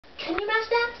Can you match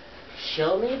that?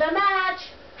 Show me the match.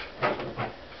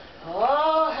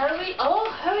 Oh, hurry. Oh,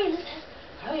 hurry.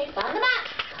 Hurry. Find the match.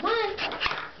 Come on.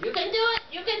 You can do it.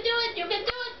 You can do it. You can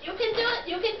do it. You can do it.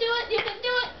 You can do it. You can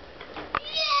do it.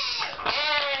 Yay!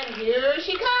 And here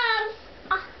she comes.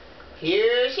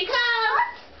 Here she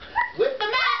comes. With the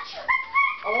match.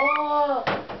 Oh,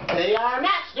 they are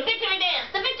matched. The victory dance.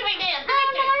 The victory dance. The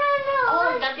victory.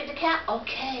 Oh, you gotta get the cat.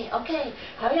 Okay, okay.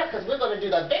 Hurry up, because we're gonna do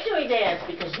the victory dance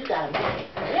because you gotta match it.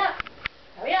 Hurry up.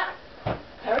 Hurry up.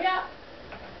 Hurry up.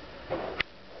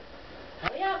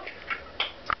 Hurry up.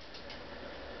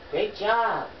 Great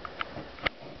job.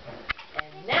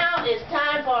 And now it's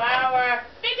time for our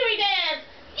victory dance.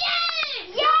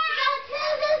 Yay! Yay!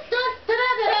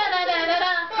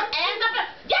 And up.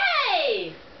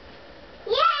 Yay!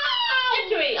 Yay!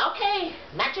 Victory. Okay.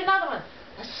 Match another one.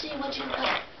 Let's see what you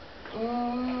got.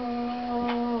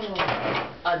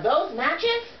 Are those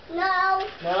matches? No.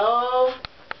 No.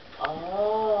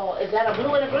 Oh, is that a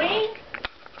blue and a green?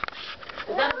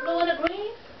 Is that a blue and a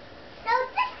green? No,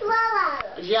 this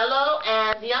yellow. Yellow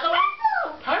and the other one?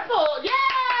 Purple.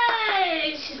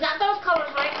 Yay! She's got those colors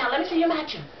right now. Let me see you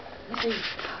match them. Let me see.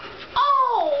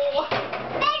 Oh!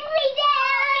 Victory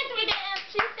dance! Victory dance.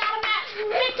 She's got a match.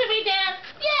 Victory dance.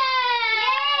 Yay!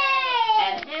 Yay!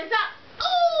 And hands up.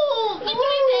 Ooh!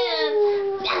 Victory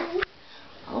dance. Yes!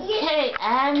 Okay,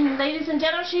 and ladies and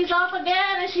gentlemen, she's off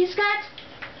again, and she's got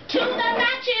 2 that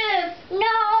matches. No.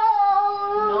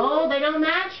 No, they don't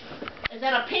match. Is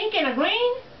that a pink and a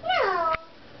green? No.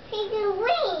 Pink and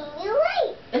green. You're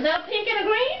right. Is that a pink and a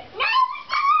green? No,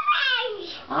 it's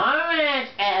orange. Orange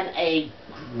and a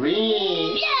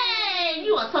green. Yay!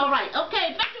 You are so right.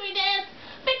 Okay, victory dance.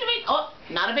 Victory. Oh,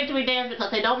 not a victory dance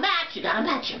because they don't match. You gotta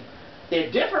match them. They're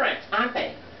different, aren't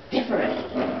they?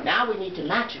 Different. Now we need to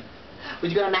match them. Were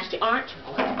you gonna match the orange?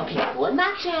 Okay, go and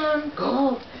match them.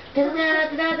 Go. Da da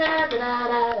da da da da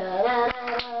da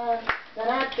da.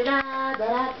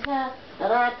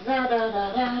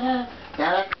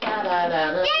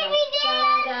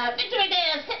 Victory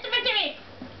dance! Hit the victory!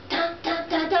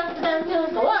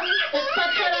 Go on!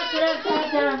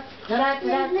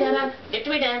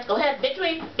 Victory dance! Go ahead!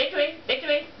 Victory! Victory!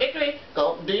 Victory! Victory!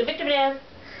 Go! Do your victory dance!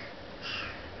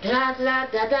 Spin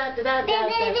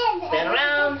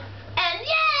around! And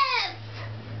yes!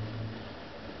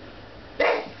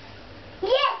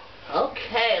 Yes.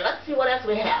 Okay, let's see what else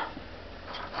we have.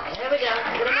 There we go.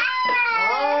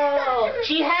 Oh,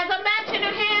 she has a match in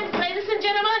her hands, ladies and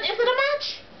gentlemen. Is it a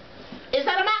match? Is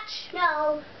that a match?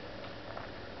 No.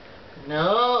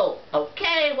 No.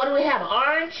 Okay, what do we have?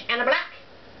 Orange and a black?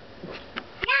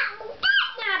 No,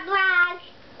 that's not black.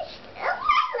 It's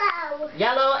yellow.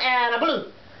 Yellow and a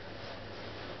blue?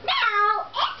 No,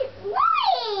 it's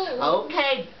green.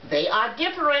 Okay, they are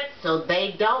different, so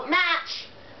they don't match.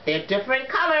 They're different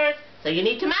colors, so you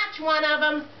need to match one of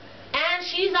them. And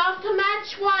she's off to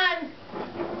match one.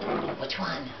 Which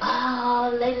one? Oh,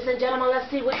 ladies and gentlemen, let's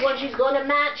see which one she's going to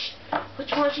match.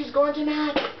 Which one she's going to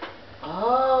match.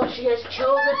 Oh, she has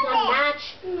chosen to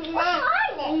match. What's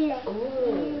on it?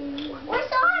 Ooh.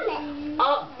 What's on it?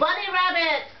 Oh, bunny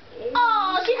rabbit.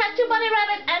 Oh, she has 2 bunny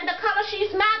rabbits, and the color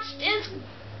she's matched is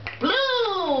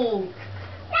blue.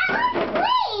 No, it's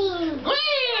green.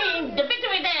 Green. The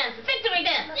victory dance. Victory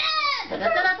dance. Yes.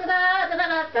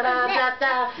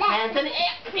 Hands in the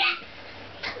air. Yes.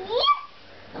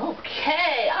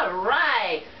 Okay, all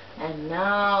right. And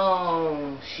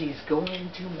now she's going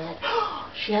to match.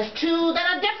 She has 2 that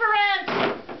are different.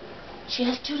 She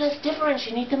has 2 that's different.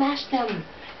 She needs to match them.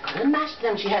 Go and match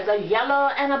them. She has a yellow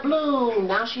and a blue.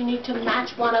 Now she needs to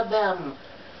match one of them.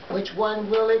 Which one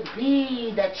will it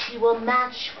be that she will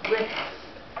match with?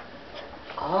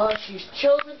 Oh, she's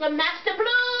chosen to match the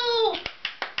blue.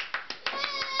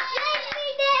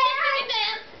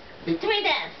 Victory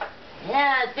dance.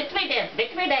 Yes, victory dance,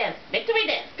 victory dance, victory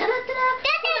dance. Do something else.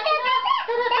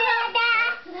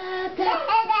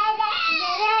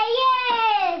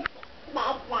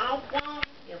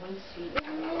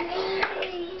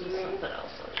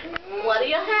 What do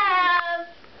you have?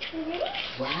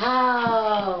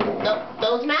 Wow.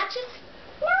 Those matches?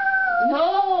 No.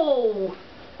 No.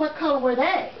 What color were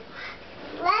they?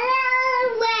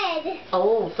 Red.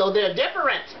 Oh, so they're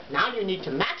different. Now you need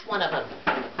to match one of them.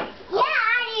 Yeah,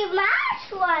 I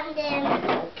matched one then.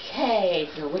 Okay,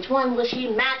 so which one will she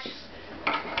match?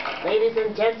 Ladies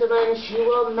and gentlemen, she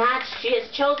will match. She has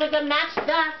chosen to match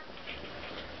the...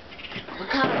 What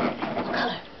color? What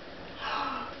color?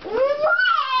 Red!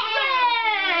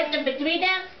 The victory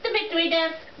dance, the victory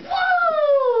dance.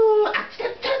 Woo!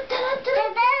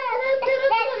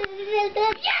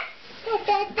 Yes!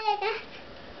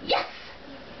 Yes!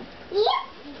 Yes.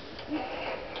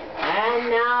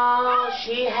 now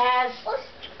she has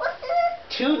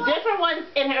two different ones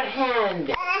in her hand.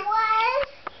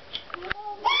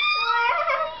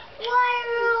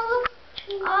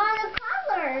 All the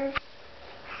colors.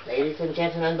 Ladies and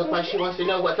gentlemen, look like she wants to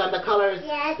know what's on the colors.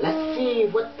 Yes. Let's see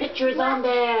what picture is on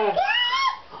there.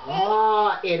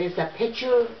 Oh, it is a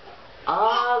picture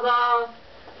of a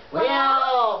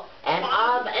wheel and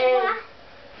of a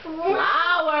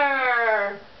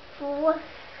flower.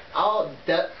 Oh,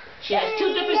 she has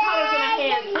two different colors in her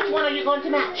hands. Which one are you going to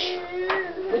match?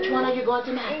 Which one are you going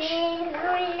to match?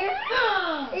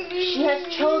 She has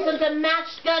chosen to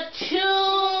match the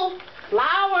two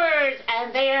flowers,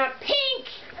 and they are pink.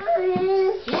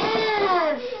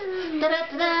 Yes.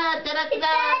 Da-da-da-da,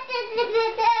 da-da-da.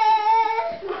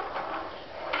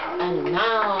 And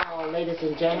now, ladies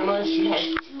and gentlemen, she has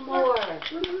two more,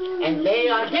 and they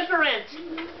are different.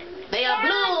 They are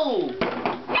blue.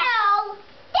 No,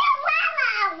 they're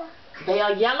yellow. They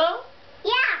are yellow.